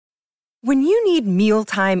When you need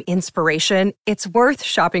mealtime inspiration, it's worth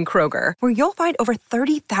shopping Kroger, where you'll find over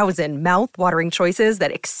 30,000 mouth-watering choices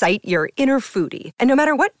that excite your inner foodie. And no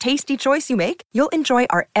matter what tasty choice you make, you'll enjoy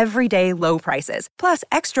our everyday low prices, plus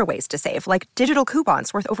extra ways to save, like digital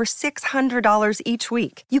coupons worth over $600 each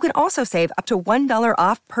week. You can also save up to $1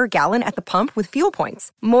 off per gallon at the pump with fuel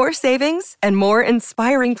points. More savings and more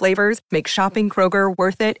inspiring flavors make shopping Kroger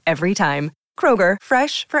worth it every time. Kroger,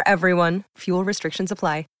 fresh for everyone. Fuel restrictions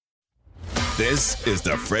apply. This is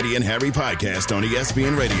the Freddie and Harry podcast on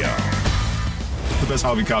ESPN Radio. The best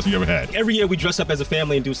Halloween costume you ever had? Every year we dress up as a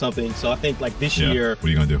family and do something. So I think like this year. What are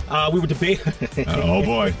you going to do? We were debating. Oh,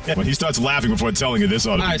 boy. When he starts laughing before telling you this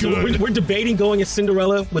ought to be good. So we're debating going as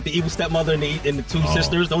Cinderella with the evil stepmother and the two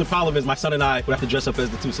sisters. The only problem is my son and I would have to dress up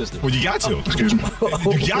as the two sisters. Well, you got to.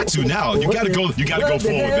 You got to now. You got to go. You got to go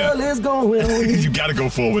full with that. You got to go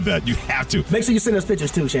full with that. You have to. Make sure you send us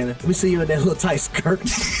pictures too, Shannon. We see you in that little tight skirt.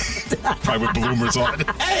 Probably with bloomers on.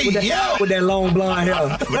 Hey, with that long blonde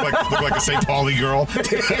hair. Look like a St. Pauli girl.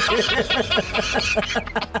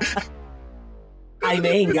 I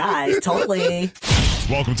mean, guys, totally.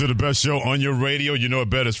 Welcome to the best show on your radio. You know it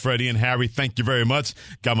better as Freddie and Harry. Thank you very much.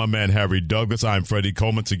 Got my man Harry Douglas. I'm Freddie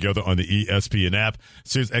Coleman, together on the ESPN app,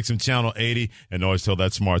 Sirius XM Channel 80, and always tell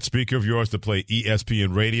that smart speaker of yours to play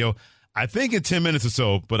ESPN Radio. I think in 10 minutes or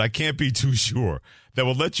so, but I can't be too sure, that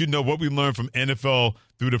will let you know what we learned from NFL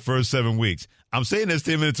through the first 7 weeks. I'm saying that's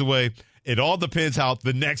 10 minutes away. It all depends how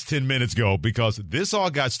the next 10 minutes go, because this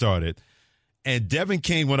all got started, and Devin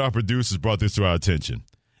King, one of our producers, brought this to our attention.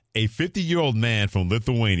 A 50-year-old man from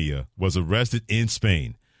Lithuania was arrested in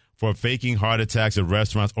Spain for faking heart attacks at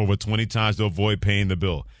restaurants over 20 times to avoid paying the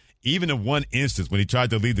bill. Even in one instance, when he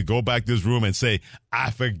tried to leave to go back to his room and say,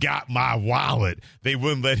 "I forgot my wallet," they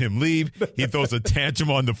wouldn't let him leave. He throws a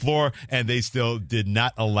tantrum on the floor, and they still did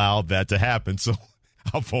not allow that to happen. So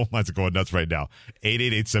our phone lines are going nuts right now.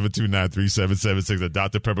 888-729-3776, the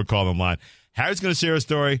Dr. Pepper call line. Harry's going to share a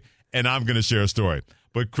story, and I'm going to share a story.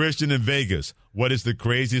 But Christian in Vegas, what is the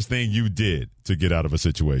craziest thing you did to get out of a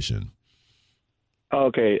situation?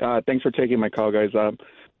 Okay, thanks for taking my call, guys.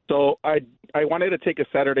 So I wanted to take a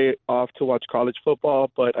Saturday off to watch college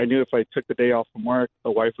football, but I knew if I took the day off from work,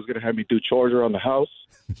 the wife was going to have me do chores around the house.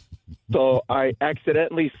 So I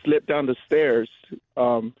accidentally slipped down the stairs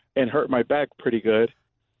and hurt my back pretty good.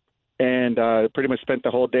 And pretty much spent the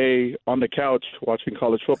whole day on the couch watching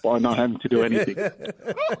college football and not having to do anything.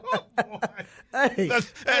 That's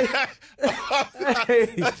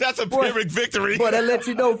a Pyrrhic victory. Boy, that lets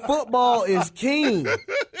you know football is king.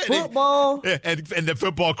 Football. And the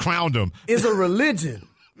football crowned him. Is a religion.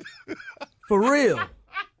 For real.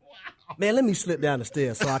 Man, let me slip down the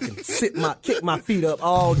stairs so I can kick my feet up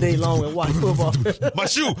all day long and watch football. My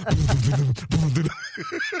shoe.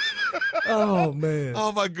 Oh, man.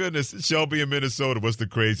 Oh, my goodness. Shelby in Minnesota, what's the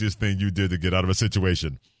craziest thing you did to get out of a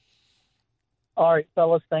situation? All right,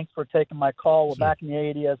 fellas, thanks for taking my call. Well, back in the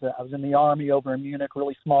 80s, I was in the Army over in Munich,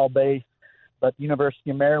 really small base, but the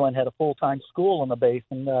University of Maryland had a full-time school on the base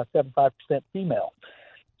and 75% female.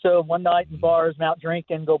 So one night in bars, I'm out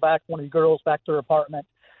drinking, go back, one of the girls back to her apartment,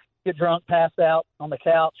 get drunk, pass out on the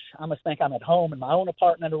couch. I must think I'm at home in my own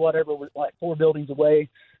apartment or whatever, we're like 4 buildings away.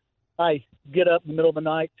 I get up in the middle of the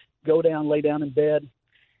night, go down, lay down in bed.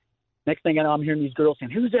 Next thing I know, I'm hearing these girls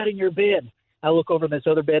saying, "Who's that in your bed?" I look over in this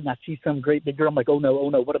other bed, and I see some great big girl. I'm like, oh, no,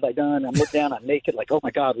 what have I done? I look down, I'm naked, like, oh,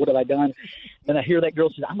 my God, what have I done? Then I hear that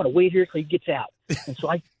girl say, "I'm going to wait here till he gets out." And so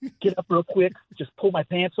I get up real quick, just pull my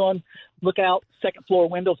pants on, look out, second floor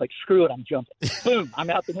windows, like, screw it, I'm jumping. Boom, I'm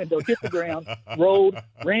out the window, hit the ground, rolled,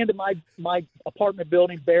 ran to my apartment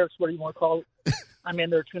building, barracks, whatever you want to call it. I'm in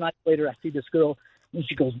there 2 nights later, I see this girl, and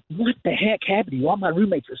she goes, "What the heck happened to you? All my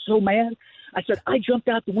roommates are so mad." I said, "I jumped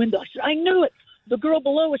out the window." I said, "I knew it." The girl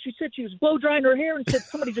below us, she said she was blow drying her hair and said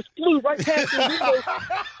somebody just flew right past the window.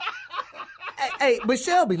 Hey, but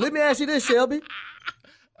Shelby, let me ask you this, Shelby.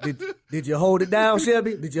 Did you hold it down,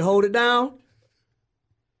 Shelby? Did you hold it down?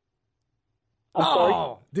 I'm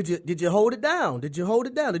sorry? Did you hold it down? Did you hold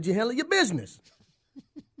it down? Did you handle your business?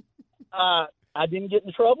 I didn't get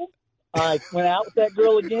in trouble. I went out with that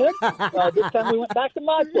girl again. This time we went back to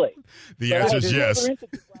my place. The answer is yes. I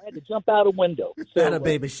had to jump out a window. So, Not a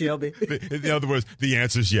baby, Shelby. In other words, the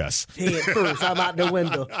answer is yes. Head first, I'm out the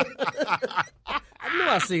window. I knew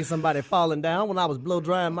I seen somebody falling down when I was blow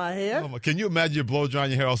drying my hair. Oh, can you imagine you blow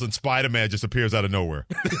drying your hair, all of a sudden Spider-Man just appears out of nowhere?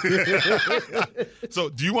 So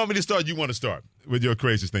do you want me to start? You want to start with your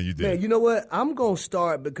craziest thing you did? Man, you know what? I'm going to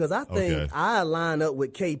start because I think I line up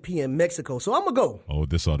with KP in Mexico. So I'm going to go. Oh,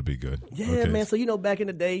 this ought to be good. Yeah, man. So, back in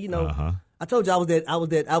the day, I told you I was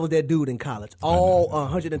that dude in college. All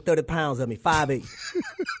 130 pounds of me, 5'8".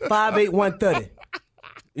 5'8", 130.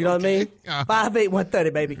 You know what I mean? 5'8", 130,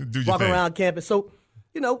 baby. Walking around campus. So,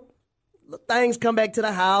 things come back to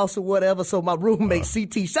the house or whatever. So my roommate,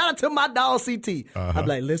 CT, shout out to my dog, CT. I'm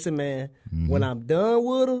like, listen, man, when I'm done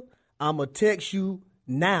with her, I'm going to text you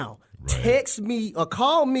now. Right. Text me or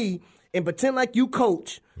call me and pretend like you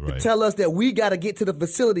coach to tell us that we got to get to the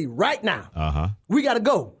facility right now. We got to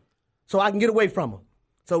go so I can get away from her.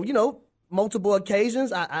 So, multiple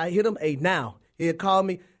occasions, I hit him, hey, now. He'll call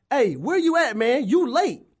me, hey, where you at, man? You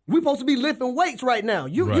late. We supposed to be lifting weights right now.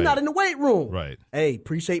 You're not in the weight room. Right. Hey,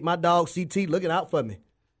 appreciate my dog, CT, looking out for me.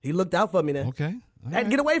 He looked out for me then. Okay. I had to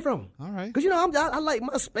get away from him. All right. Because, I like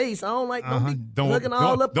my space. I don't like looking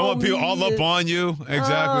all up on me. Don't want people all up on you.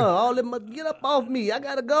 Exactly. Get up off me. I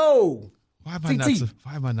got to go. Why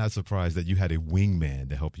am I not surprised that you had a wingman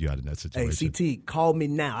to help you out in that situation? Hey, CT, call me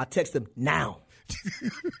now. I text him now.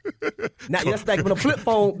 Now, that's back when the flip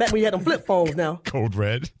phone, back when you had them flip phones now. Code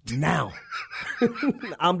red. Now.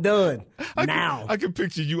 I'm done. Now. I can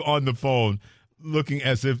picture you on the phone looking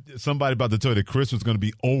as if somebody about to tell you that Christmas is going to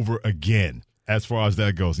be over again as far as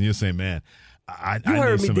that goes. And you're saying, man, I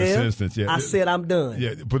need some assistance. Yeah. I said I'm done.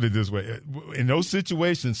 Yeah, put it this way. In those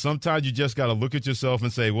situations, sometimes you just got to look at yourself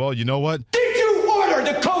and say, well, you know what? Did you order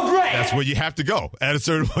the code red? That's where you have to go. At a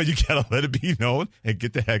certain point, you got to let it be known and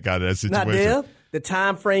get the heck out of that situation. Now, Dev, the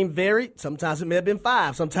time frame varied. Sometimes it may have been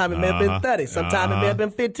 5. Sometimes it may have been 30. Sometimes it may have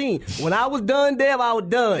been 15. When I was done, Dev, I was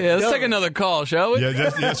done. Yeah, let's take another call, shall we?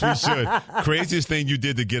 Yeah, yes, we should. Craziest thing you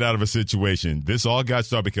did to get out of a situation. This all got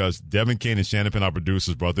started because Devin Kane and Shannon Penn, our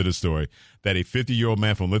producers, brought to the story that a 50-year-old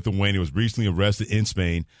man from Lithuania was recently arrested in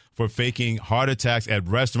Spain for faking heart attacks at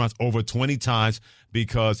restaurants over 20 times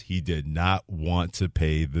because he did not want to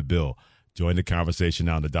pay the bill. Join the conversation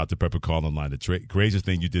now on the Dr. Pepper call line. The craziest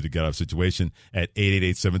thing you did to get out of a situation at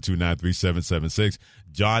 888-729-3776.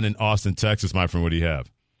 John in Austin, Texas, my friend, what do you have?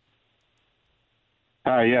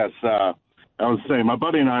 Hi, yes. I was saying, my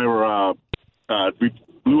buddy and I were, we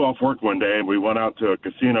blew off work one day and we went out to a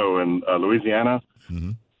casino in Louisiana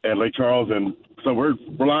and Lake Charles. And so we're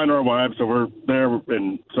relying on our wives. So we're there.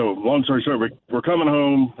 And so long story short, we're coming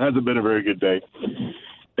home. Hasn't been a very good day.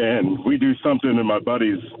 And we do something in my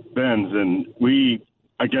buddy's Benz, and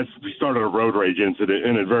I guess we started a road rage incident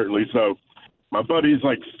inadvertently. So my buddy's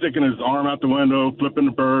like sticking his arm out the window, flipping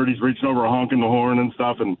the bird. He's reaching over, honking the horn and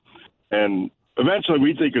stuff. And eventually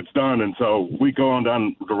we think it's done. And so we go on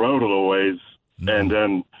down the road a little ways, and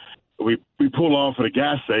then we pull off at a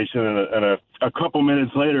gas station. And a couple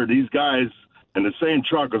minutes later, these guys in the same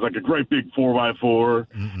truck, it was like a great big 4x4,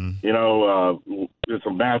 it's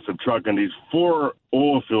a massive truck, and these 4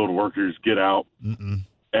 oil field workers get out, and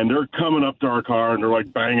they're coming up to our car, and they're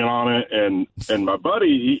like banging on it, and my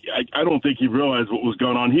buddy, I don't think he realized what was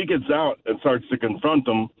going on. He gets out and starts to confront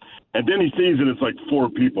them, and then he sees that it's like 4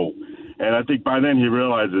 people, and I think by then he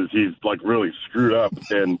realizes he's like really screwed up,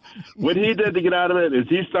 and what he did to get out of it is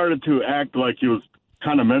he started to act like he was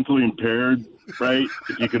kind of mentally impaired, right?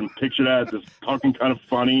 If you can picture that, just talking kind of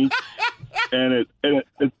funny, and it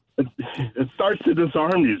starts to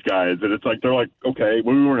disarm these guys, and it's like they're like, okay,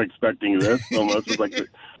 well, we weren't expecting this. Almost it's like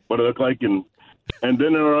what it looked like, and then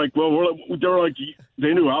they're like, well,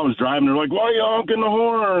 they knew I was driving. They're like, why are you honking the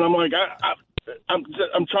horn? I'm like, I'm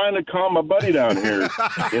trying to calm my buddy down here.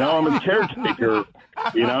 I'm a caretaker.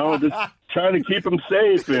 Just trying to keep him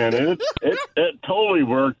safe, and it totally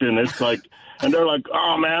worked, and it's like. And they're like,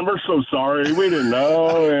 oh, man, we're so sorry. We didn't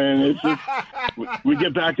know. And it's just, we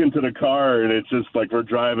get back into the car, and it's just like we're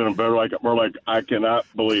driving, and we're like, I cannot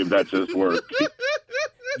believe that just worked.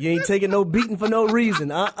 You ain't taking no beating for no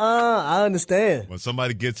reason. I understand. When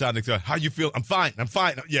somebody gets out and says, how you feel? I'm fine.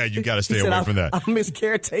 Yeah, you got to stay away from that. I'm his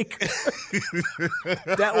caretaker.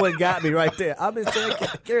 That one got me right there. I'm his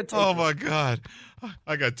caretaker. Oh, my God.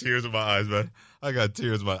 I got tears in my eyes, man. I got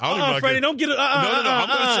tears in my eyes. Freddie, don't get it. No.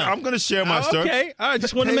 I'm going to share my story. Okay. I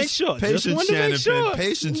just want to make sure.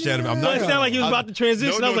 Patience, Shannon. I'm not. It sounded like he was about to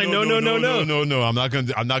transition. I was like, no.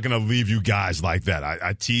 I'm not going to leave you guys like that.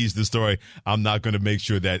 I teased the story. I'm not going to make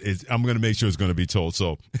sure that I'm going to make sure it's going to be told.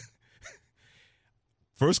 So,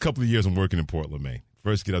 first couple of years I'm working in Portland, Maine.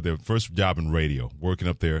 First get out there. First job in radio. Working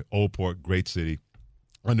up there. Old Port, great city.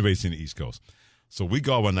 Underrated in the East Coast. So we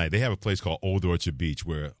go one night. They have a place called Old Orchard Beach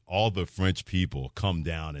where all the French people come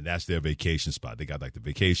down, and that's their vacation spot. They got like the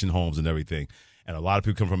vacation homes and everything. And a lot of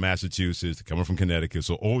people come from Massachusetts, coming from Connecticut.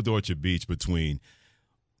 So Old Orchard Beach between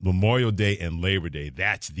Memorial Day and Labor Day,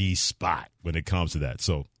 that's the spot when it comes to that.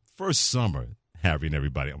 So first summer, Harry and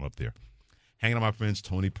everybody, I'm up there. Hanging out with my friends,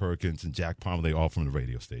 Tony Perkins and Jack Palmer, they all from the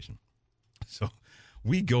radio station. So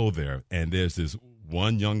we go there, and there's this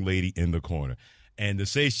one young lady in the corner. And to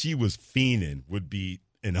say she was fiending would be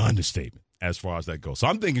an understatement as far as that goes. So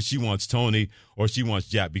I'm thinking she wants Tony or she wants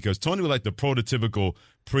Jack, because Tony was like the prototypical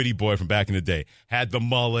pretty boy from back in the day. Had the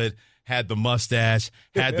mullet, had the mustache,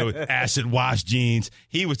 had the acid wash jeans.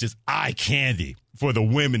 He was just eye candy for the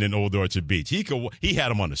women in Old Orchard Beach. He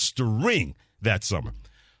had him on a string that summer.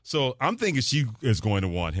 So I'm thinking she is going to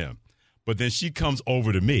want him. But then she comes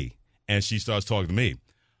over to me and she starts talking to me.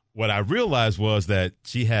 What I realized was that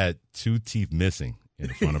she had 2 teeth missing in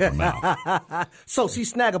the front of her mouth. So she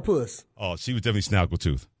snagglepuss. Oh, she was definitely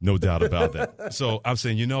snaggletooth. No doubt about that. So I'm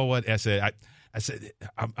saying, you know what? I said,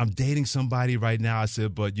 I'm dating somebody right now. I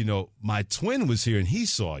said, but, my twin was here and he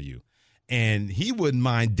saw you. And he wouldn't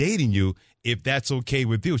mind dating you if that's okay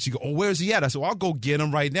with you. She go, oh, where's he at? I said, well, I'll go get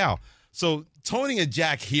him right now. So Tony and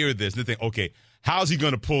Jack hear this and they think, okay, how's he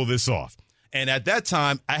going to pull this off? And at that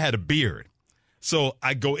time, I had a beard. So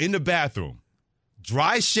I go in the bathroom,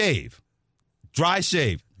 dry shave,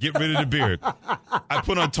 get rid of the beard. I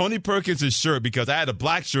put on Tony Perkins' shirt because I had a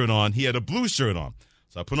black shirt on. He had a blue shirt on.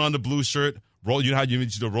 So I put on the blue shirt, roll, you know how you need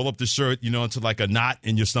to roll up the shirt, into like a knot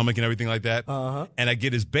in your stomach and everything like that. Uh-huh. And I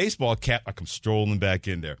get his baseball cap. I come strolling back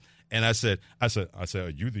in there. And I said, are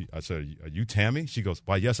you Tammy? She goes,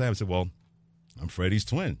 why, yes, I am. I said, well, I'm Freddie's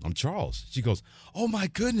twin. I'm Charles. She goes, oh, my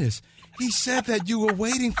goodness. He said that you were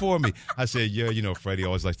waiting for me. I said, yeah, Freddie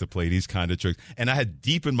always likes to play these kind of tricks. And I had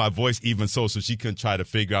deepened my voice even so she couldn't try to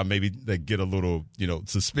figure out, maybe they get a little,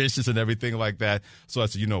 suspicious and everything like that. So I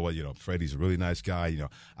said, you know what, Freddie's a really nice guy.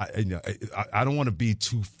 I don't want to be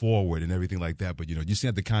too forward and everything like that. But, you seem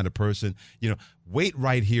like the kind of person, wait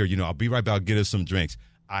right here. I'll be right back. I'll get us some drinks.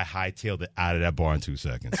 I hightailed it out of that bar in 2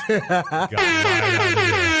 seconds.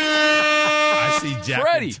 I see Jack.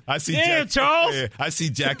 Freddie. Charles. I see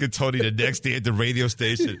Jack and Tony the next day at the radio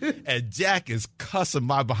station, and Jack is cussing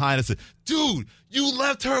my behind. I said, dude, you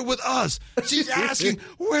left her with us. She's asking,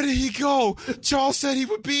 where did he go? Charles said he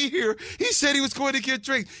would be here. He said he was going to get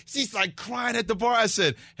drinks. She's like crying at the bar. I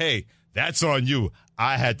said, hey, that's on you.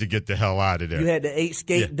 I had to get the hell out of there. You had to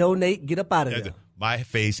skate, donate, get up out of there. My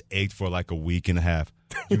face ached for like a week and a half.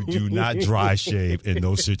 You do not dry shave in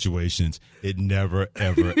those situations. It never,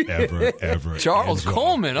 ever, ever, ever. Charles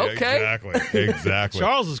Coleman, okay. Exactly.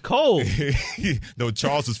 Charles is cold. No,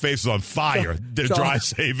 Charles's face was on fire. They're dry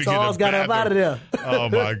shaving. Charles got up out of there. Oh,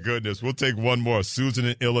 my goodness. We'll take one more. Susan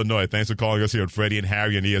in Illinois. Thanks for calling us here at Freddie and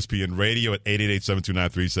Harry on ESPN Radio at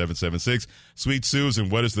 888-729-3776. Sweet Susan,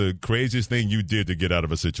 what is the craziest thing you did to get out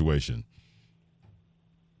of a situation?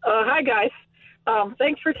 Hi, guys.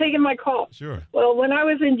 Thanks for taking my call. Sure. Well, when I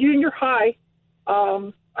was in junior high,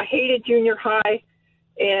 I hated junior high,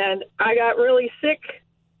 and I got really sick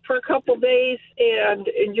for a couple days and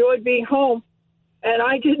enjoyed being home, and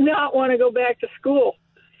I did not want to go back to school.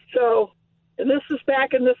 So, and this was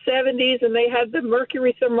back in the 70s, and they had the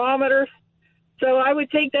mercury thermometers. So I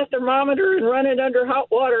would take that thermometer and run it under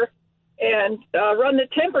hot water and run the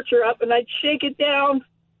temperature up, and I'd shake it down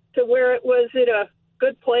to where it was at a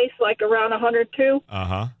good place, like around 102.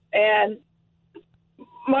 Uh-huh. And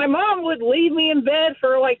my mom would leave me in bed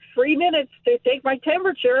for like 3 minutes to take my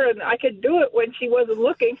temperature, and I could do it when she wasn't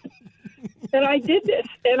looking. And I did this,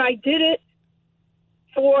 and I did it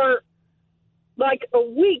for like a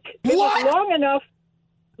week. It was long enough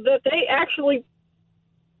that they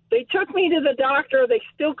took me to the doctor. They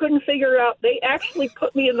still couldn't figure it out. They actually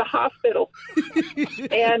put me in the hospital.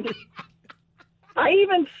 And I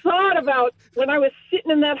even thought about, when I was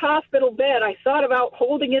sitting in that hospital bed, I thought about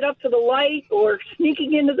holding it up to the light or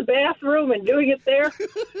sneaking into the bathroom and doing it there,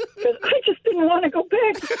 because I just didn't want to go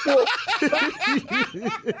back to school.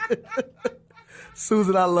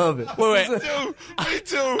 Susan, I love it. Wait. Me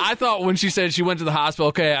too. I thought when she said she went to the hospital,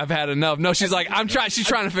 okay, I've had enough. No, she's like, she's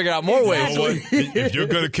trying to figure out more ways. You know what? If you're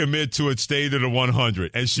going to commit to it, stay to the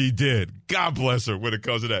 100. And she did. God bless her when it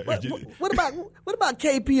comes to that. What about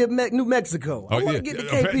KP of New Mexico? I want to get to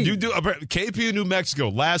KP. You do KP of New Mexico.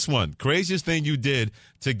 Last one. Craziest thing you did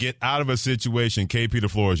to get out of a situation. KP, the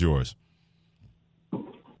floor is yours.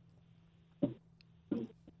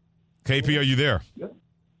 KP, are you there? Yep.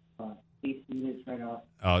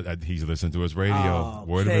 He's listening to his radio.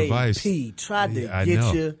 Word of advice. KP, tried to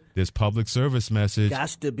get you. This public service message. Got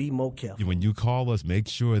to be more careful. When you call us, make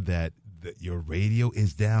sure that your radio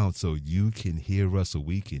is down so you can hear us, so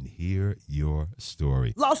we can hear your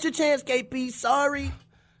story. Lost your chance, KP. Sorry.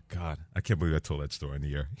 God, I can't believe I told that story in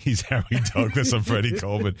the air. He's Harry Douglas. I'm Freddie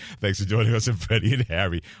Coleman. Thanks for joining us in Freddie and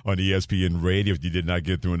Harry on ESPN Radio. If you did not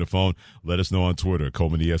get through on the phone, let us know on Twitter,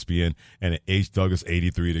 Coleman ESPN, and at H Douglas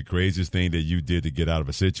 83. The craziest thing that you did to get out of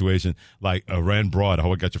a situation, like Aren Broad. I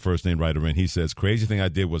hope I got your first name right, Aren. He says, crazy thing I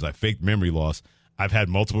did was I faked memory loss. I've had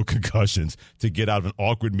multiple concussions to get out of an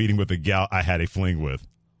awkward meeting with a gal I had a fling with.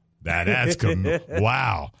 That's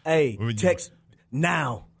wow. Hey, text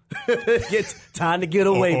now. Time to get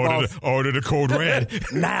away, boss. Order the code red.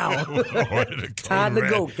 Now. Order the code Time red. to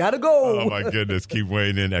go. Gotta go. Oh, my goodness. Keep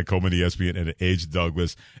weighing in at Coleman ESPN and at H.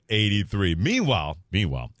 Douglas 83. Meanwhile, in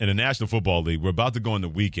the National Football League, we're about to go in the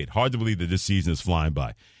week 8. Hard to believe that this season is flying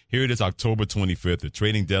by. Here it is, October 25th. The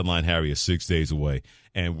trading deadline, Harry, is 6 days away.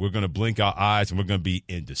 And we're going to blink our eyes, and we're going to be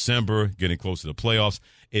in December, getting close to the playoffs.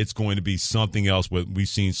 It's going to be something else what we've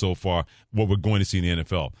seen so far, what we're going to see in the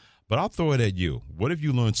NFL. But I'll throw it at you. What have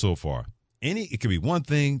you learned so far? It could be one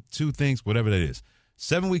thing, two things, whatever that is.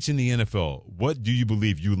 7 weeks in the NFL, what do you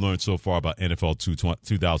believe you learned so far about NFL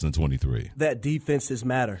 2023? That defenses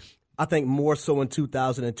matter. I think more so in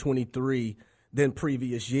 2023 than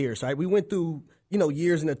previous years. Right? We went through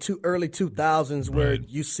years in the early 2000s where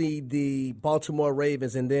you see the Baltimore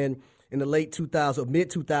Ravens, and then in the late 2000s, mid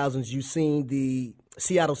 2000s, you seen the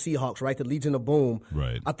Seattle Seahawks, right? The Legion of Boom.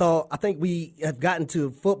 Right. I think we have gotten to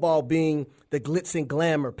football being the glitz and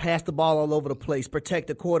glamour, pass the ball all over the place, protect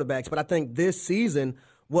the quarterbacks. But I think this season,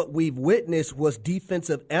 what we've witnessed was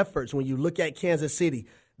defensive efforts. When you look at Kansas City,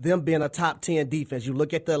 them being a top 10 defense, you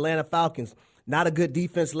look at the Atlanta Falcons, not a good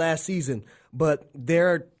defense last season, but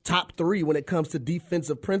they're top 3 when it comes to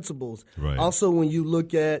defensive principles. Right. Also, when you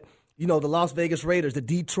look at, the Las Vegas Raiders, the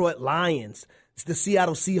Detroit Lions, the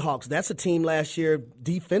Seattle Seahawks, that's a team last year,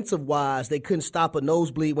 defensive-wise, they couldn't stop a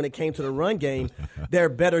nosebleed when it came to the run game. They're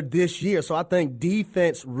better this year. So I think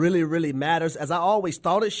defense really, really matters, as I always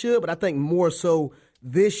thought it should, but I think more so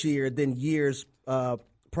this year than years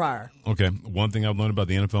prior. Okay. One thing I've learned about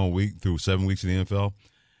the NFL through 7 weeks of the NFL,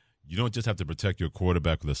 you don't just have to protect your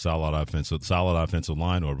quarterback with a solid offensive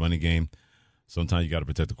line or running game. Sometimes you got to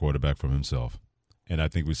protect the quarterback from himself. And I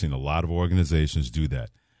think we've seen a lot of organizations do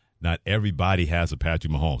that. Not everybody has a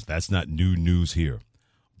Patrick Mahomes. That's not new news here.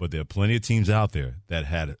 But there are plenty of teams out there that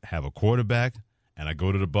have a quarterback, and I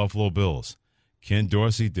go to the Buffalo Bills. Ken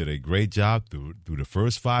Dorsey did a great job through the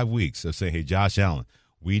first 5 weeks of saying, hey, Josh Allen,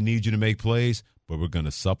 we need you to make plays, but we're going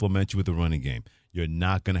to supplement you with the running game. You're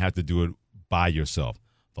not going to have to do it by yourself.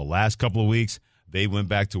 The last couple of weeks, they went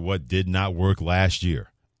back to what did not work last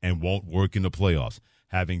year and won't work in the playoffs,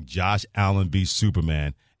 having Josh Allen be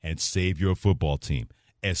Superman and save your football team,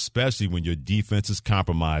 especially when your defense is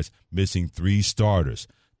compromised, missing 3 starters,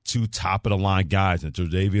 2 top-of-the-line guys, and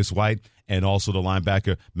Tre'Davious White and also the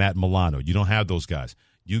linebacker Matt Milano. You don't have those guys.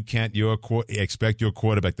 You can't expect your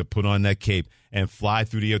quarterback to put on that cape and fly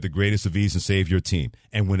through the air with the greatest of ease and save your team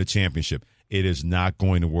and win a championship. It is not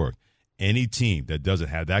going to work. Any team that doesn't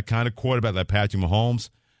have that kind of quarterback like Patrick Mahomes,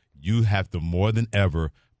 you have to more than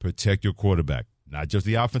ever protect your quarterback. Not just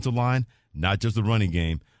the offensive line, not just the running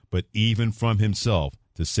game, but even from himself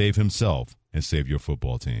to save himself and save your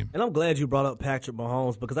football team. And I'm glad you brought up Patrick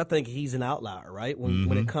Mahomes because I think he's an outlier, right,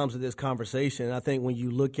 when it comes to this conversation. And I think when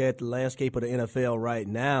you look at the landscape of the NFL right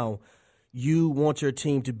now, you want your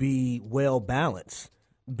team to be well-balanced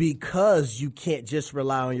because you can't just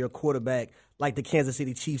rely on your quarterback like the Kansas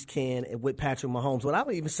City Chiefs can with Patrick Mahomes. But I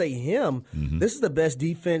would even say this is the best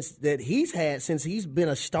defense that he's had since he's been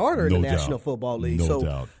a starter in the National Football League. No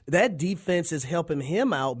doubt. That defense is helping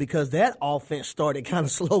him out because that offense started kind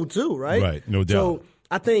of slow too, right? Right, no doubt. So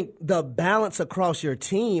I think the balance across your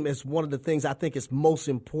team is one of the things I think is most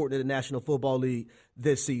important in the National Football League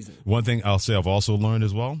this season. One thing I'll say I've also learned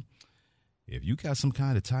as well, if you got some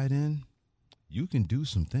kind of tight end, you can do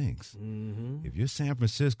some things. Mm-hmm. If you're San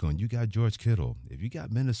Francisco and you got George Kittle, if you got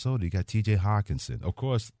Minnesota, you got T.J. Hawkinson. Of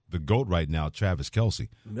course, the GOAT right now, Travis Kelce,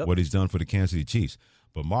 what he's done for the Kansas City Chiefs.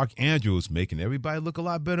 But Mark Andrews making everybody look a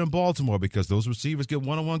lot better in Baltimore because those receivers get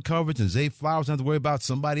one-on-one coverage and Zay Flowers doesn't have to worry about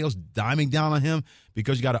somebody else diming down on him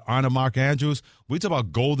because you got to honor Mark Andrews. We talk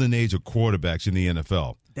about golden age of quarterbacks in the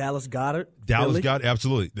NFL. Dallas Goedert. Goedert,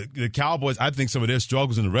 absolutely. The Cowboys, I think some of their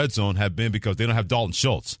struggles in the red zone have been because they don't have Dalton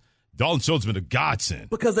Schultz. Dalton Schultz has been a godsend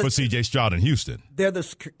for C.J. Stroud in Houston. They're the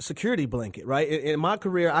security blanket, right? In my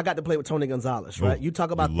career, I got to play with Tony Gonzalez, right? You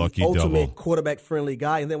talk about the ultimate quarterback-friendly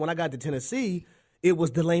guy. And then when I got to Tennessee, it was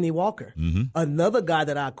Delanie Walker, another guy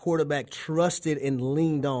that our quarterback trusted and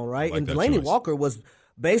leaned on, right? And Delanie Walker was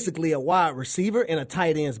basically a wide receiver in a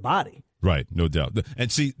tight end's body. Right, no doubt.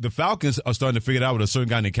 And see, the Falcons are starting to figure it out with a certain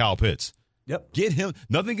guy named Kyle Pitts. Yep. Get him.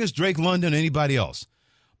 Nothing against Drake London or anybody else.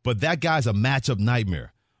 But that guy's a matchup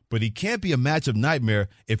nightmare. but he can't be a matchup nightmare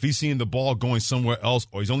if he's seeing the ball going somewhere else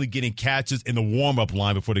or he's only getting catches in the warm-up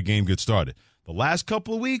line before the game gets started. The last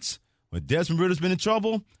couple of weeks, when Desmond Ridder's been in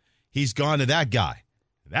trouble, he's gone to that guy.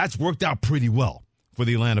 That's worked out pretty well for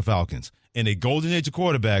the Atlanta Falcons. In a golden age of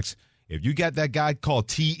quarterbacks, if you got that guy called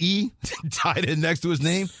T.E. tied in next to his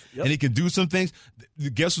name, and he can do some things,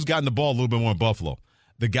 guess who's gotten the ball a little bit more in Buffalo?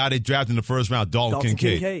 The guy they drafted in the first round, Dalton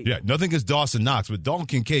Kincaid. Yeah, nothing against Dawson Knox, but Dalton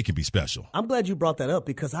Kincaid can be special. I'm glad you brought that up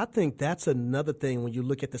because I think that's another thing when you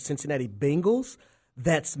look at the Cincinnati Bengals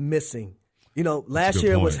that's missing. You know, last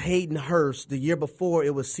year it was Hayden Hurst. The year before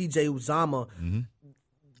it was C.J. Uzomah. Mm-hmm.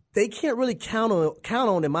 They can't really count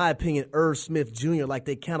on, in my opinion, Irv Smith Jr. like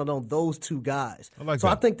they counted on those two guys.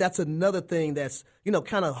 I think that's another thing that's,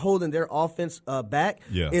 kind of holding their offense back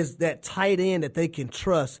is that tight end that they can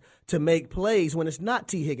trust to make plays when it's not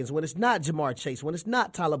T. Higgins, when it's not Jamar Chase, when it's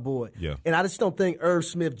not Tyler Boyd. Yeah. And I just don't think Irv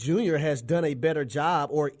Smith Jr. has done a better job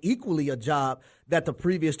or equally a job that the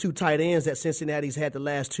previous two tight ends that Cincinnati's had the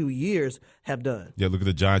last 2 years have done. Yeah, look at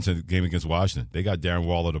the Giants in the game against Washington. They got Darren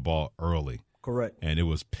Waller the ball early. Correct. And it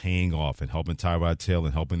was paying off and helping Tyrod Taylor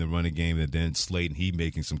and helping the running game. And then Slayton, he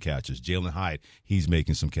making some catches. Jalen Hyde, he's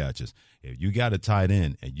making some catches. If you got a tight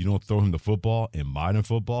end and you don't throw him the football in modern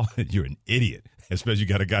football, you're an idiot. Especially you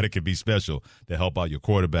got a guy that can be special to help out your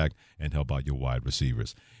quarterback and help out your wide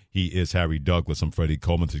receivers. He is Harry Douglas. I'm Freddie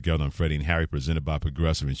Coleman, together on Freddie and Harry, presented by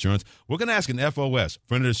Progressive Insurance. We're going to ask an FOS,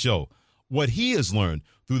 friend of the show, what he has learned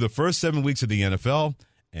through the first 7 weeks of the NFL.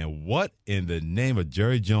 And what in the name of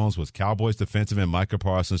Jerry Jones was Cowboys defensive end Micah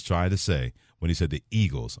Parsons trying to say when he said the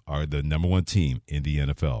Eagles are the number one team in the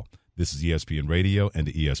NFL? This is ESPN Radio and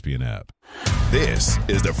the ESPN app. This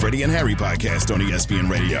is the Freddie and Harry podcast on ESPN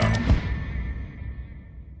Radio.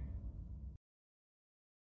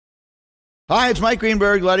 Hi, it's Mike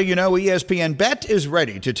Greenberg letting you know ESPN Bet is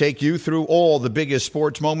ready to take you through all the biggest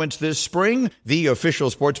sports moments this spring. The official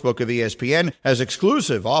sportsbook of ESPN has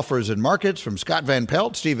exclusive offers and markets from Scott Van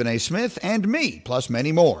Pelt, Stephen A. Smith, and me, plus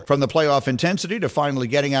many more. From the playoff intensity to finally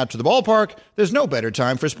getting out to the ballpark, there's no better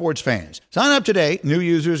time for sports fans. Sign up today. New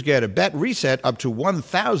users get a bet reset up to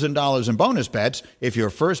 $1,000 in bonus bets if your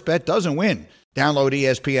first bet doesn't win. Download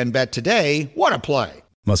ESPN Bet today. What a play.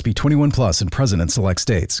 Must be 21 plus and present in select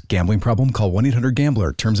states. Gambling problem? Call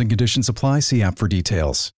 1-800-GAMBLER. Terms and conditions apply. See app for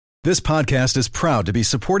details. This podcast is proud to be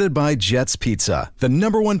supported by Jets Pizza, the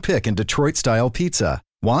 #1 pick in Detroit-style pizza.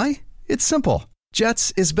 Why? It's simple.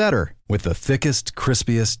 Jets is better. With the thickest,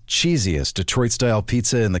 crispiest, cheesiest Detroit-style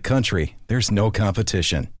pizza in the country, there's no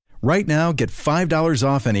competition. Right now, get $5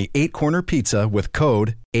 off any 8-corner pizza with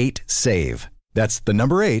code 8SAVE. That's the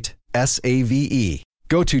number 8, S-A-V-E.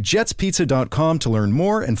 Go to jetspizza.com to learn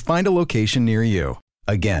more and find a location near you.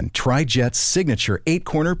 Again, try Jet's signature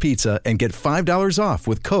 8-corner pizza and get $5 off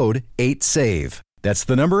with code 8SAVE. That's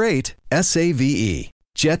the number 8, S-A-V-E.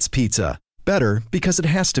 Jet's Pizza. Better because it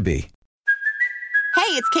has to be.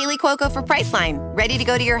 Hey, it's Kaylee Cuoco for Priceline. Ready to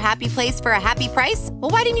go to your happy place for a happy price? Well,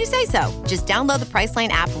 why didn't you say so? Just download the Priceline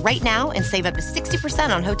app right now and save up to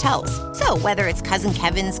 60% on hotels. So whether it's Cousin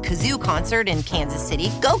Kevin's Kazoo Concert in Kansas City,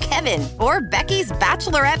 go Kevin, or Becky's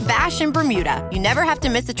Bachelorette Bash in Bermuda, you never have to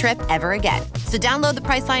miss a trip ever again. So download the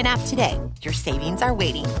Priceline app today. Your savings are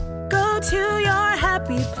waiting. Go to your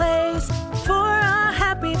happy place for a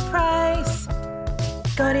happy price.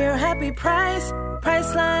 Go to your happy price,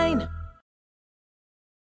 Priceline.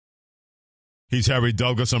 He's Harry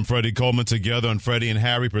Douglas. I'm Freddie Coleman, together on Freddie and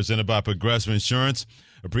Harry, presented by Progressive Insurance.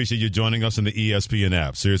 Appreciate you joining us on the ESPN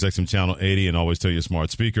app, SiriusXM Channel 80, and always tell your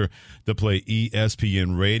smart speaker to play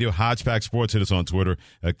ESPN Radio. Hodgepack Sports, hit us on Twitter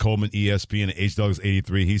at Coleman ESPN and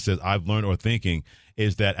HDouglas83. He says, I've learned or thinking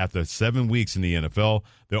is that after 7 weeks in the NFL,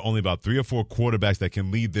 there are only about 3 or 4 quarterbacks that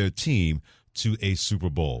can lead their team to a Super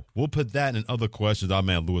Bowl. We'll put that and other questions. Our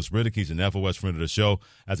man Louis Riddick, he's an FOS friend of the show,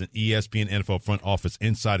 as an ESPN NFL front office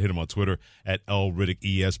insider. Hit him on Twitter at LRiddick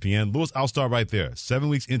ESPN. Louis, I'll start right there. 7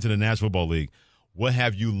 weeks into the National Football League, what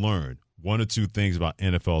have you learned? 1 or 2 things about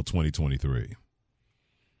NFL 2023.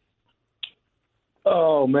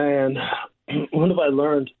 Oh, man. What have I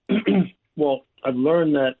learned? Well, I've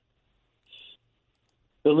learned that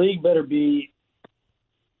the league better be,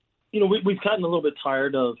 we've gotten a little bit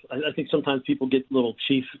tired of, I think sometimes people get a little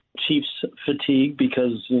Chiefs fatigue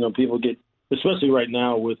because, people get, especially right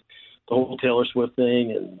now with the whole Taylor Swift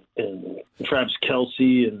thing and Travis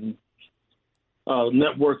Kelce and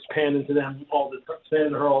networks panning to them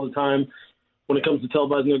panning her all the time when it comes to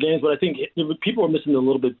televising their games. But I think people are missing a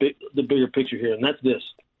little bit the bigger picture here, and that's this.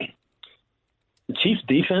 The Chiefs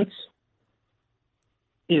defense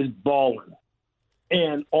is balling.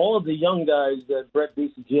 And all of the young guys that Brett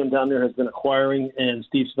Veach, the GM down there, has been acquiring, and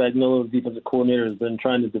Steve Spagnuolo, the defensive coordinator, has been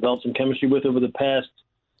trying to develop some chemistry with over the past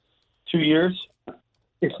 2 years,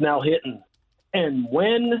 it's now hitting. And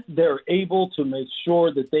when they're able to make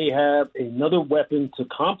sure that they have another weapon to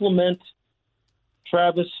complement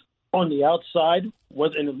Travis on the outside,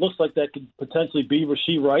 and it looks like that could potentially be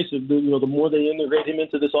Rashee Rice, the more they integrate him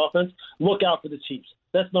into this offense, look out for the Chiefs.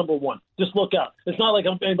 That's number one. Just look out. It's not like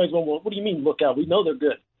anybody's going, well, what do you mean look out? We know they're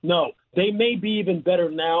good. No, they may be even better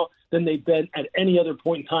now than they've been at any other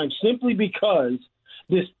point in time, simply because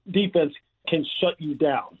this defense can shut you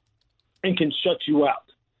down and can shut you out.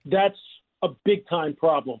 That's a big-time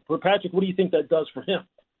problem. For Patrick, what do you think that does for him?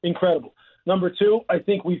 Incredible. Number two, I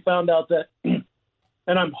think we found out that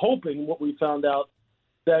and I'm hoping what we found out,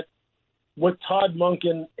 that what Todd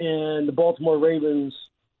Monken and the Baltimore Ravens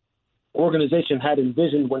organization had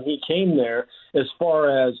envisioned when he came there, as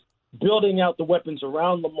far as building out the weapons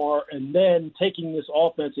around Lamar and then taking this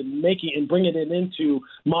offense and bringing it into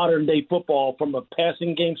modern day football from a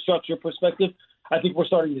passing game structure perspective, I think we're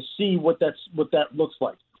starting to see what that looks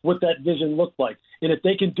like, what that vision looked like. And if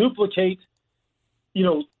they can duplicate,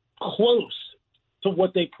 close to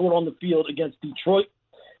what they put on the field against Detroit,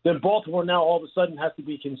 then Baltimore now all of a sudden has to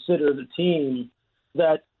be considered a team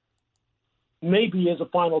that maybe is a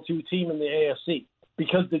final two team in the AFC.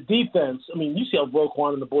 Because the defense, you see how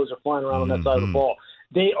Roquan and the boys are flying around on that side of the ball.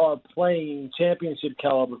 They are playing championship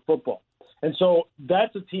caliber football. And so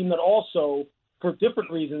that's a team that also, for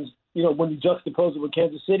different reasons, when you juxtapose it with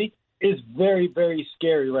Kansas City, is very, very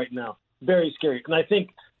scary right now. Very scary. And I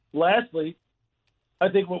think, lastly,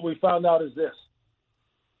 what we found out is this.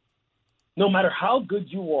 No matter how good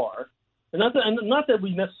you are, and not that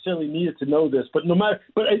we necessarily needed to know this, but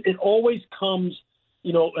it always comes,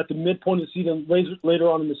 at the midpoint of the season, later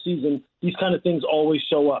on in the season, these kind of things always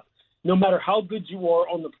show up. No matter how good you are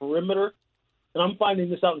on the perimeter, and I'm finding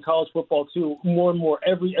this out in college football too, more and more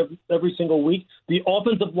every single week, the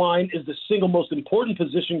offensive line is the single most important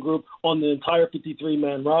position group on the entire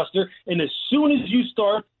 53-man roster. And as soon as you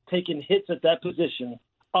start taking hits at that position,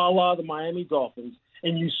 a la the Miami Dolphins,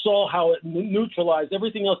 and you saw how it neutralized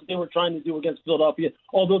everything else that they were trying to do against Philadelphia,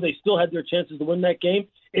 although they still had their chances to win that game,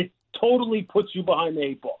 it totally puts you behind the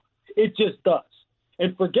eight ball. It just does.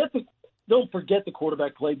 And don't forget the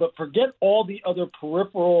quarterback play, but forget all the other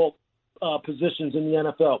peripheral positions in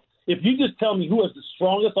the NFL. If you just tell me who has the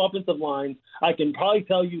strongest offensive line, I can probably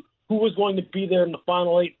tell you who is going to be there in the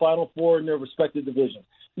final 8, final 4 in their respective divisions.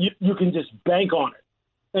 You can just bank on it.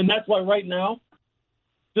 And that's why right now,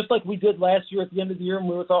 just like we did last year at the end of the year when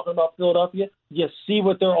we were talking about Philadelphia, you see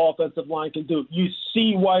what their offensive line can do. You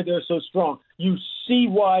see why they're so strong. You see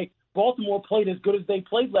why Baltimore played as good as they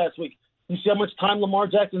played last week. You see how much time Lamar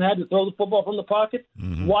Jackson had to throw the football from the pocket?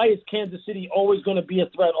 Mm-hmm. Why is Kansas City always going to be a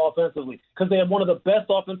threat offensively? Because they have one of the best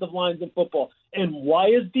offensive lines in football. And why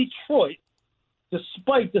is Detroit,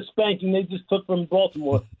 despite the spanking they just took from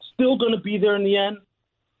Baltimore, still going to be there in the end?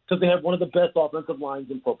 Because they have one of the best offensive lines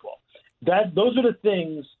in football. Those are the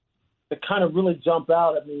things that kind of really jump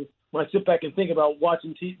out at me when I sit back and think about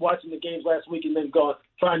watching the games last week and then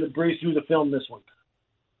trying to breeze through the film this week.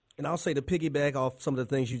 And I'll say to piggyback off some of the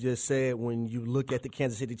things you just said, when you look at the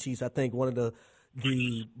Kansas City Chiefs, I think one of the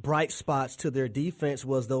bright spots to their defense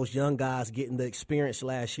was those young guys getting the experience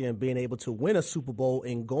last year and being able to win a Super Bowl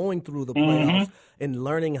and going through the playoffs and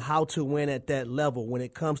learning how to win at that level. When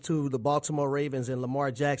it comes to the Baltimore Ravens and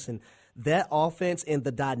Lamar Jackson, that offense and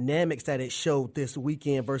the dynamics that it showed this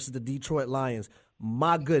weekend versus the Detroit Lions,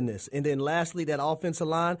 my goodness. And then lastly, that offensive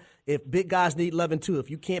line, if big guys need loving too, if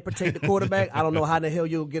you can't protect the quarterback, I don't know how the hell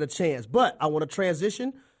you'll get a chance. But I want to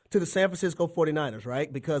transition to the San Francisco 49ers,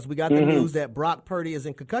 right? Because we got the news that Brock Purdy is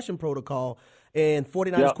in concussion protocol, and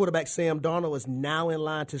 49ers quarterback Sam Darnold is now in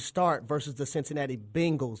line to start versus the Cincinnati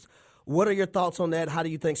Bengals. What are your thoughts on that? How do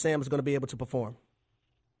you think Sam is going to be able to perform?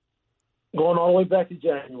 Going all the way back to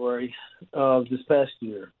January of this past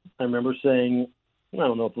year, I remember saying, I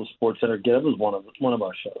don't know if it was SportsCenter, it was one of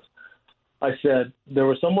our shows. I said, there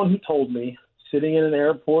was someone who told me, sitting in an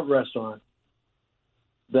airport restaurant,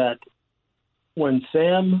 that when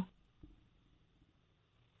Sam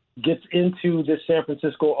gets into this San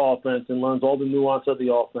Francisco offense and learns all the nuance of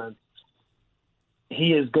the offense,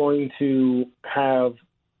 he is going to have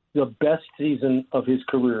the best season of his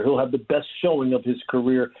career. He'll have the best showing of his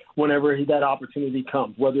career whenever that opportunity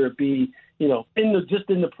comes, whether it be, in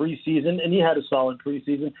the preseason, and he had a solid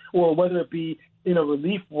preseason, or whether it be in a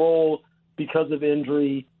relief role because of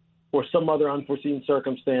injury or some other unforeseen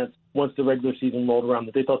circumstance once the regular season rolled around,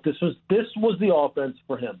 that they thought this was the offense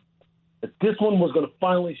for him. That this one was going to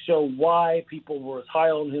finally show why people were as high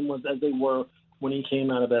on him as they were when he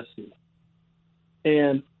came out of SC.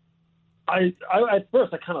 And I at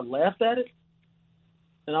first I kind of laughed at it.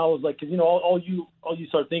 And I was like, because, all you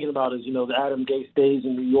start thinking about is, the Adam Gase days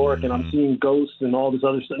in New York, and I'm seeing ghosts and all this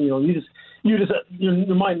other stuff.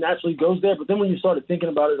 Your mind naturally goes there. But then when you started thinking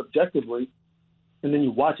about it objectively, and then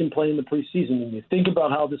you watch him play in the preseason, and you think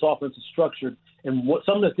about how this offense is structured, and what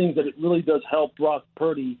some of the things that it really does help Brock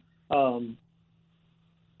Purdy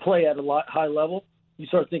play at a high level, you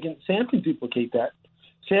start thinking Sam can duplicate that.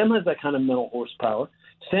 Sam has that kind of mental horsepower.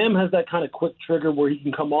 Sam has that kind of quick trigger where he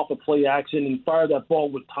can come off a play action and fire that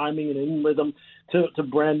ball with timing and in rhythm to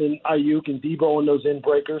Brandon Ayuk and Debo and those in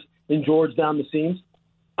breakers and George down the seams.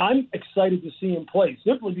 I'm excited to see him play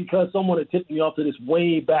simply because someone had tipped me off to this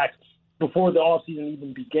way back before the offseason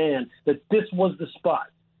even began, that this was the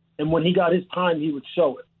spot. And when he got his time, he would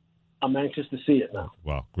show it. I'm anxious to see it now.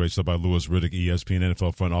 Wow. Great stuff by Louis Riddick, ESPN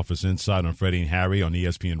NFL Front Office Insight on Freddie and Harry on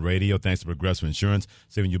ESPN Radio. Thanks to Progressive Insurance,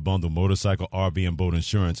 saving you bundle motorcycle, RV, and boat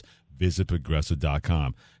insurance. Visit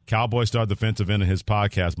Progressive.com. Cowboy star defensive end in his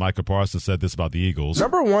podcast, Micah Parsons, said this about the Eagles.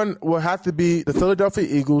 Number one will have to be the Philadelphia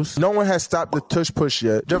Eagles. No one has stopped the tush push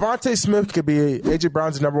yet. Devontae Smith could be A.J.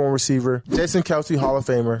 Brown's number one receiver. Jason Kelce, Hall of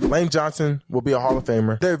Famer. Lane Johnson will be a Hall of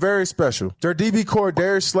Famer. They're very special. Their DB core,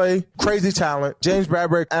 Darius Slay, crazy talent. James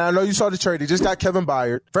Bradbury, and I know you saw the trade. They just got Kevin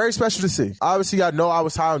Byard. Very special to see. Obviously, I know I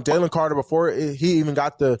was high on Jalen Carter before he even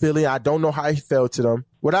got the Philly. I don't know how he fell to them.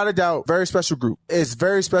 Without a doubt, very special group. It's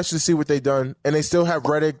very special to see what they've done. And they still have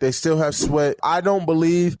Reddick. They still have Sweat. I don't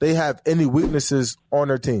believe they have any weaknesses on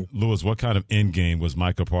their team. Lewis, what kind of end game was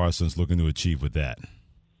Micah Parsons looking to achieve with that?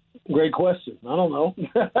 Great question. I don't know.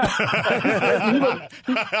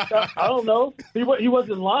 I don't know. He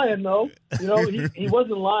wasn't lying, though. He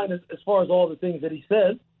wasn't lying as far as all the things that he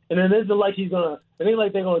said. And it isn't like it ain't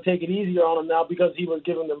like they're going to take it easier on him now because he was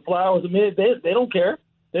giving them flowers. I mean, they don't care.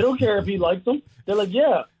 They don't care if he likes them. They're like,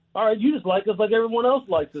 yeah, all right, you just like us like everyone else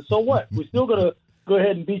likes us. So what? We're still going to go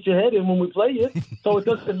ahead and beat your head in when we play you. So it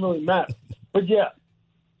doesn't really matter. But, yeah,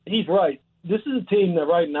 he's right. This is a team that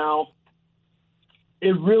right now,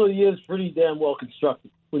 it really is pretty damn well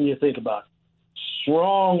constructed when you think about it.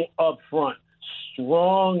 Strong up front,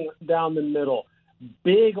 strong down the middle,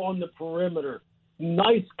 big on the perimeter,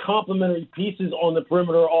 nice complementary pieces on the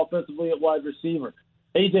perimeter offensively at wide receiver.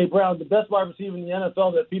 A.J. Brown, the best wide receiver in the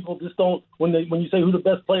NFL that people just don't, when you say who the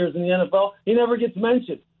best players in the NFL, he never gets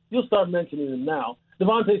mentioned. You'll start mentioning him now.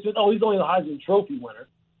 Devontae Smith, he's only the Heisman Trophy winner.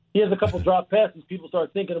 He has a couple drop passes. People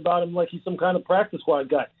start thinking about him like he's some kind of practice squad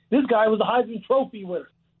guy. This guy was a Heisman Trophy winner,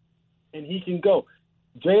 and he can go.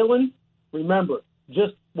 Jalen, remember,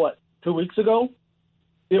 just 2 weeks ago,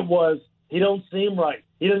 it was he don't seem right.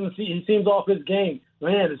 He seems off his game.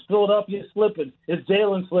 Man, is Philadelphia slipping? Is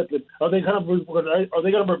Jalen slipping? Are they going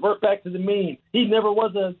to revert back to the mean? He never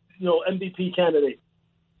was a MVP candidate.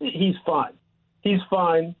 He's fine. He's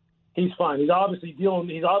fine. He's obviously not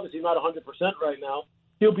 100% right now.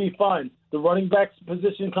 He'll be fine. The running back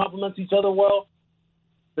position complements each other well.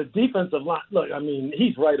 The defensive line. Look, I mean,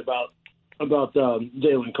 he's right about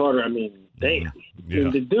Jalen Carter. I mean, damn. Yeah. I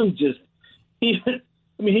mean, the dude just he's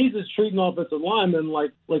just treating offensive linemen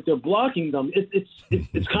like they're blocking them.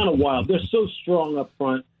 It's kind of wild. They're so strong up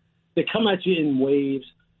front. They come at you in waves.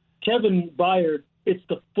 Kevin Byard, it's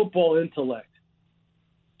the football intellect.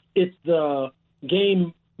 It's the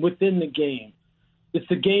game within the game. It's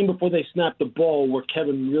the game before they snap the ball where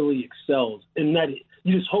Kevin really excels. And that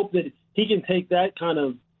you just hope that he can take that kind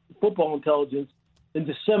of football intelligence and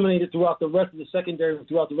disseminate it throughout the rest of the secondary and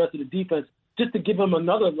throughout the rest of the defense, just to give them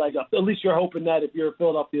another leg up. At least you're hoping that if you're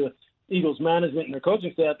Philadelphia Eagles management and their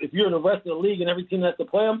coaching staff, if you're in the rest of the league and every team has to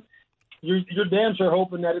play them, you're damn sure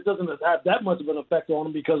hoping that it doesn't have that much of an effect on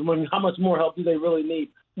them because how much more help do they really need?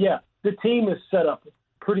 Yeah, the team is set up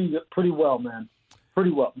pretty well, man.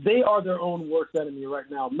 Pretty well. They are their own worst enemy right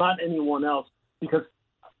now, not anyone else, because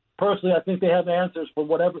personally I think they have answers for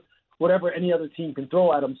whatever any other team can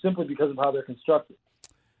throw at them simply because of how they're constructed.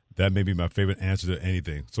 That may be my favorite answer to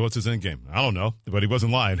anything. So what's his end game? I don't know, but he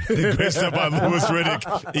wasn't lying. Great stuff by Louis Riddick,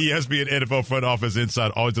 ESPN NFL Front Office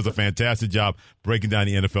Insight. Always does a fantastic job breaking down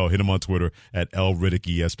the NFL. Hit him on Twitter at LRiddick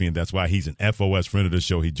ESPN. That's why he's an FOS friend of the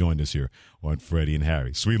show. He joined us here on Freddie and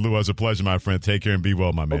Harry. Sweet Lou, it's a pleasure, my friend. Take care and be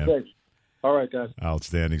well, my man. Okay. All right, guys.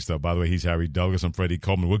 Outstanding stuff. By the way, he's Harry Douglas. I'm Freddie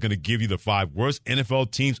Coleman. We're going to give you the 5 worst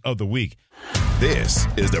NFL teams of the week. This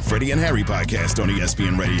is the Freddie and Harry podcast on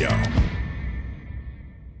ESPN Radio.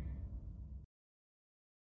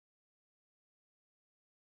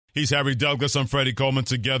 He's Harry Douglas. I'm Freddie Coleman.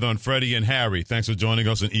 Together on Freddie and Harry. Thanks for joining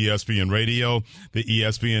us on ESPN Radio, the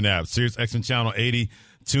ESPN app, Sirius XM Channel 80.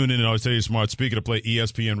 Tune in and always tell your smart speaker to play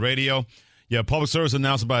ESPN Radio. Yeah, public service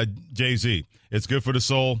announcement by Jay-Z. It's good for the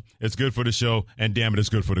soul, it's good for the show, and damn it, it's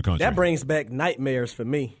good for the country. That brings back nightmares for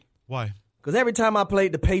me. Why? Because every time I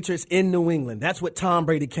played the Patriots in New England, that's what Tom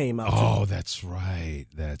Brady came out to. Oh, that's right.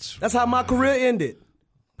 That's how my career ended.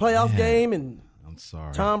 Playoff game, and I'm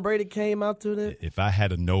sorry. Tom Brady came out to that. If I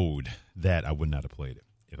had a knowed that, I would not have played it.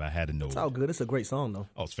 If I had a knowed. It's all good. It's a great song, though.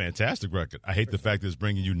 Oh, it's a fantastic record. I hate the fact that it's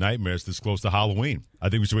bringing you nightmares this close to Halloween. I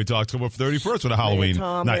think we should wait till October 31st for the Halloween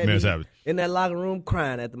nightmares happen. In that locker room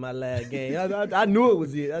crying after my last game. I knew it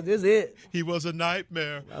was it. That's it. He was a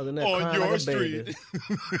nightmare on your street.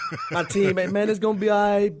 My teammate, man, it's going to be all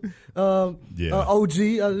right. OG.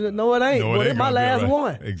 No, it ain't. No, it's my last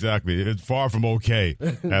one. Exactly. It's far from okay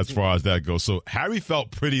as far as that goes. So Harry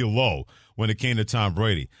felt pretty low when it came to Tom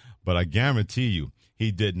Brady. But I guarantee you,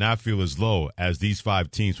 he did not feel as low as these 5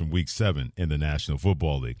 teams from Week 7 in the National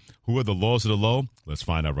Football League. Who are the lowest of the low? Let's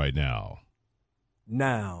find out right now.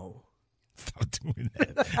 Stop doing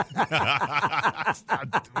that.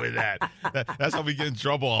 Stop doing that. That's how we get in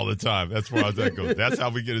trouble all the time, as far as that goes. That's how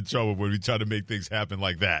we get in trouble when we try to make things happen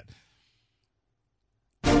like that.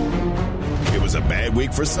 It was a bad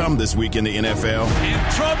week for some this week in the NFL.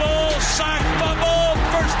 In trouble, sack, fumble,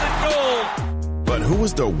 first and goal. But who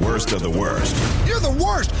was the worst of the worst? You're the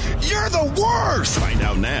worst. You're the worst. Find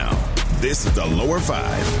out now. This is the Lower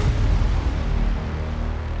 5.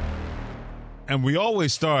 And we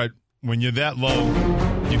always start when you're that low.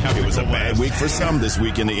 You have it was a bad week for some this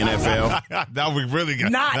week in the NFL. Now we really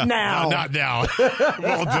got not now. Not now.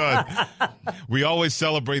 Well done. We always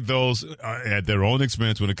celebrate those at their own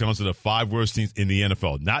expense when it comes to the 5 worst teams in the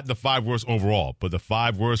NFL. Not the 5 worst overall, but the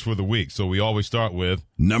 5 worst for the week. So we always start with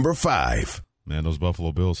number 5. Man, those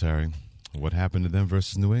Buffalo Bills, Harry. What happened to them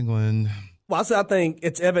versus New England? Well, I think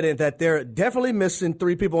it's evident that they're definitely missing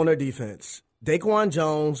 3 people on their defense. Daquan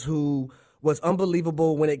Jones, who was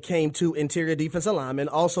unbelievable when it came to interior defense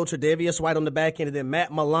alignment. Also, Tre'Davious White on the back end, and then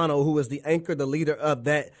Matt Milano, who was the anchor, the leader of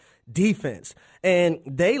that defense. And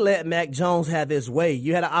they let Mac Jones have his way.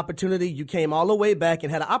 You had an opportunity. You came all the way back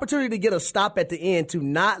and had an opportunity to get a stop at the end to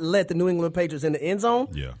not let the New England Patriots in the end zone.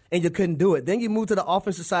 Yeah. And you couldn't do it. Then you move to the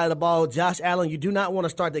offensive side of the ball. Josh Allen, you do not want to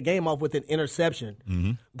start the game off with an interception.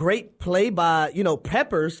 Mm-hmm. Great play by,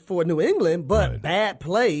 Peppers for New England, but bad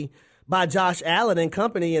play by Josh Allen and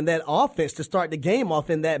company in that offense to start the game off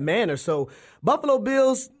in that manner. So Buffalo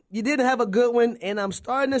Bills, you didn't have a good one, and I'm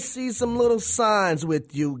starting to see some little signs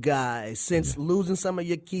with you guys since losing some of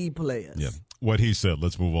your key players. Yeah. What he said.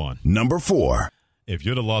 Let's move on. Number 4. If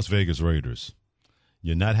you're the Las Vegas Raiders,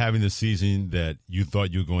 you're not having the season that you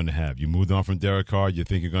thought you were going to have. You moved on from Derek Carr. You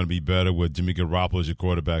think you're going to be better with Jimmy Garoppolo as your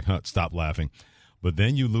quarterback. Stop laughing. But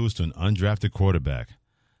then you lose to an undrafted quarterback,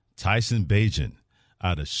 Tyson Bagent,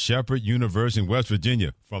 out of Shepherd University in West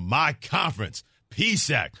Virginia, from my conference,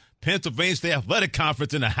 PSAC, Pennsylvania State Athletic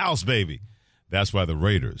Conference in the house, baby. That's why the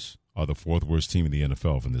Raiders are the 4th worst team in the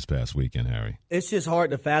NFL from this past weekend, Harry. It's just hard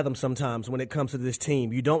to fathom sometimes when it comes to this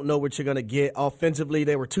team. You don't know what you're going to get. Offensively,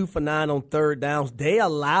 they were 2 for 9 on third downs. They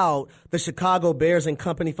allowed the Chicago Bears and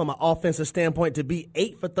company from an offensive standpoint to be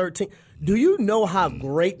 8 for 13. Do you know how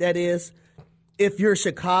great that is? If you're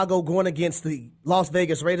Chicago going against the Las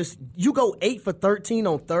Vegas Raiders, you go 8 for 13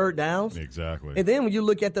 on third downs. Exactly. And then when you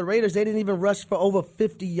look at the Raiders, they didn't even rush for over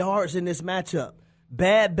 50 yards in this matchup.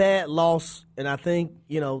 Bad loss. And I think,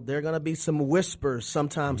 there are going to be some whispers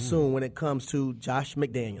sometime soon when it comes to Josh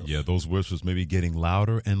McDaniels. Yeah, those whispers may be getting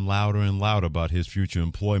louder and louder and louder about his future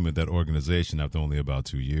employment at that organization after only about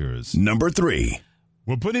 2 years. Number 3.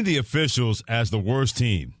 We're putting the officials as the worst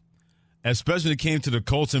team, especially when it came to the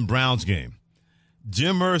Colts and Browns game.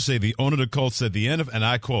 Jim Irsay, the owner of the Colts, said the NFL, and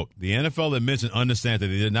I quote, the NFL admits and understands that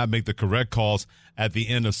they did not make the correct calls at the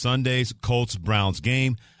end of Sunday's Colts-Browns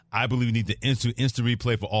game. I believe we need to instant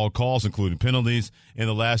replay for all calls, including penalties, in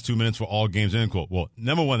the last 2 minutes for all games, end quote. Well,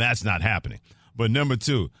 number 1, that's not happening. But number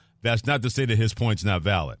 2, that's not to say that his point's not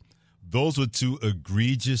valid. Those were 2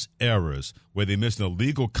 egregious errors where they missed an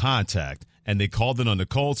illegal contact, and they called it on the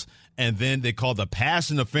Colts, and then they called a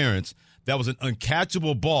pass interference. That was an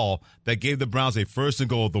uncatchable ball that gave the Browns a 1st and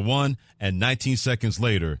goal at the 1, and 19 seconds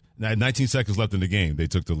left in the game, they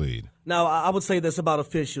took the lead. Now, I would say this about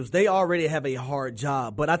officials. They already have a hard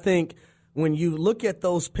job, but I think when you look at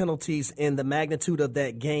those penalties and the magnitude of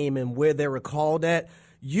that game and where they were called at,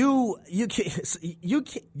 you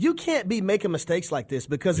can't be making mistakes like this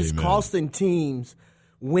because it's costing teams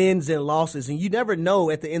wins and losses, and you never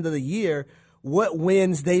know at the end of the year what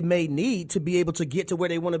wins they may need to be able to get to where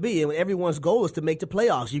they want to be. And everyone's goal is to make the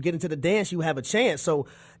playoffs. You get into the dance, you have a chance. So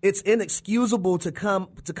it's inexcusable to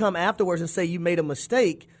come afterwards and say you made a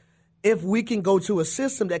mistake if we can go to a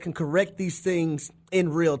system that can correct these things in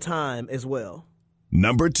real time as well.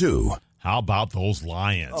 Number 2. How about those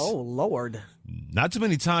Lions? Oh, Lord. Not too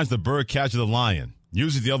many times the bird catches the lion.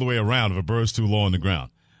 Usually the other way around if a bird's too low on the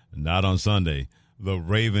ground. Not on Sunday. The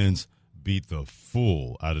Ravens beat the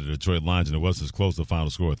fool out of the Detroit Lions, and it was as close to the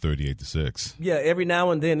final score of 38-6. Yeah, every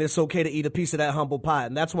now and then it's okay to eat a piece of that humble pie,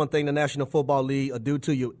 and that's one thing the National Football League will do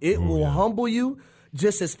to you. It will humble you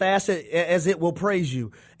just as fast as it will praise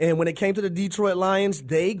you. And when it came to the Detroit Lions,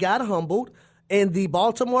 they got humbled. And the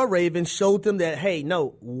Baltimore Ravens showed them that, hey,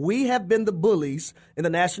 no, we have been the bullies in the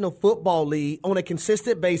National Football League on a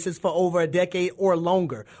consistent basis for over a decade or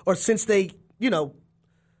longer, or since they,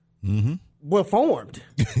 were formed,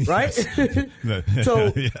 right?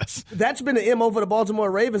 So that's been the MO for the Baltimore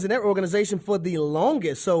Ravens and their organization for the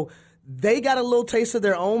longest. So they got a little taste of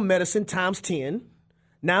their own medicine times 10.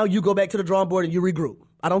 Now you go back to the drawing board and you regroup.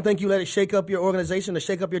 I don't think you let it shake up your organization or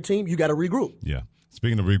shake up your team. You got to regroup. Yeah.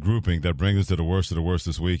 Speaking of regrouping, that brings us to the worst of the worst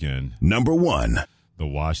this weekend. Number 1. The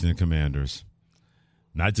Washington Commanders.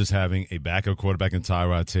 Not just having a backup quarterback in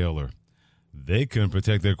Tyrod Taylor. They couldn't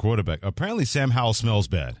protect their quarterback. Apparently Sam Howell smells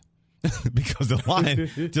bad. Because the line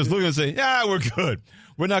just looked and say, yeah, we're good.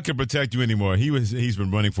 We're not going to protect you anymore. He's been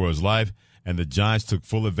running for his life, and the Giants took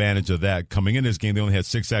full advantage of that. Coming in this game, they only had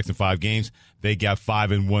 6 sacks in 5 games. They got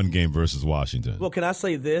 5 in 1 game versus Washington. Well, can I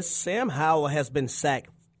say this? Sam Howell has been sacked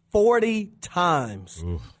 40 times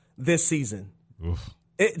this season.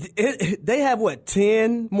 They have,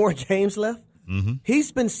 10 more games left? Mm-hmm.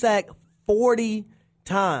 He's been sacked 40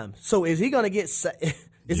 times. So is he going to get sacked?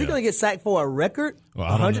 Is he going to get sacked for a record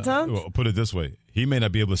 100 times? Well, put it this way. He may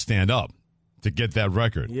not be able to stand up to get that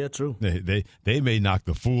record. Yeah, true. They may knock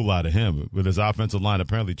the fool out of him, with his offensive line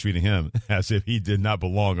apparently treating him as if he did not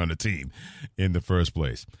belong on the team in the first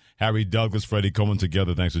place. Harry Douglas, Freddie Coleman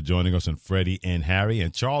together. Thanks for joining us on Freddie and Harry.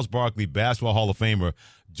 And Charles Barkley, Basketball Hall of Famer,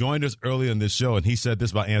 joined us early in this show, and he said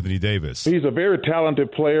this about Anthony Davis. He's a very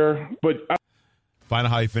talented player, but... Find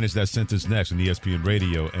out how he finished that sentence next on ESPN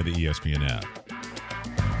Radio and the ESPN app.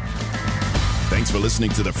 Thanks for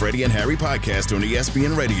listening to the Freddie and Harry podcast on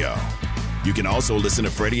ESPN Radio. You can also listen to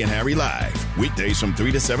Freddie and Harry live weekdays from 3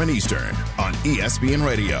 to 7 Eastern on ESPN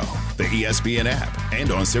Radio, the ESPN app, and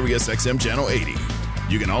on SiriusXM Channel 80.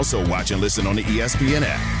 You can also watch and listen on the ESPN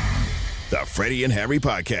app. The Freddie and Harry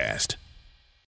podcast.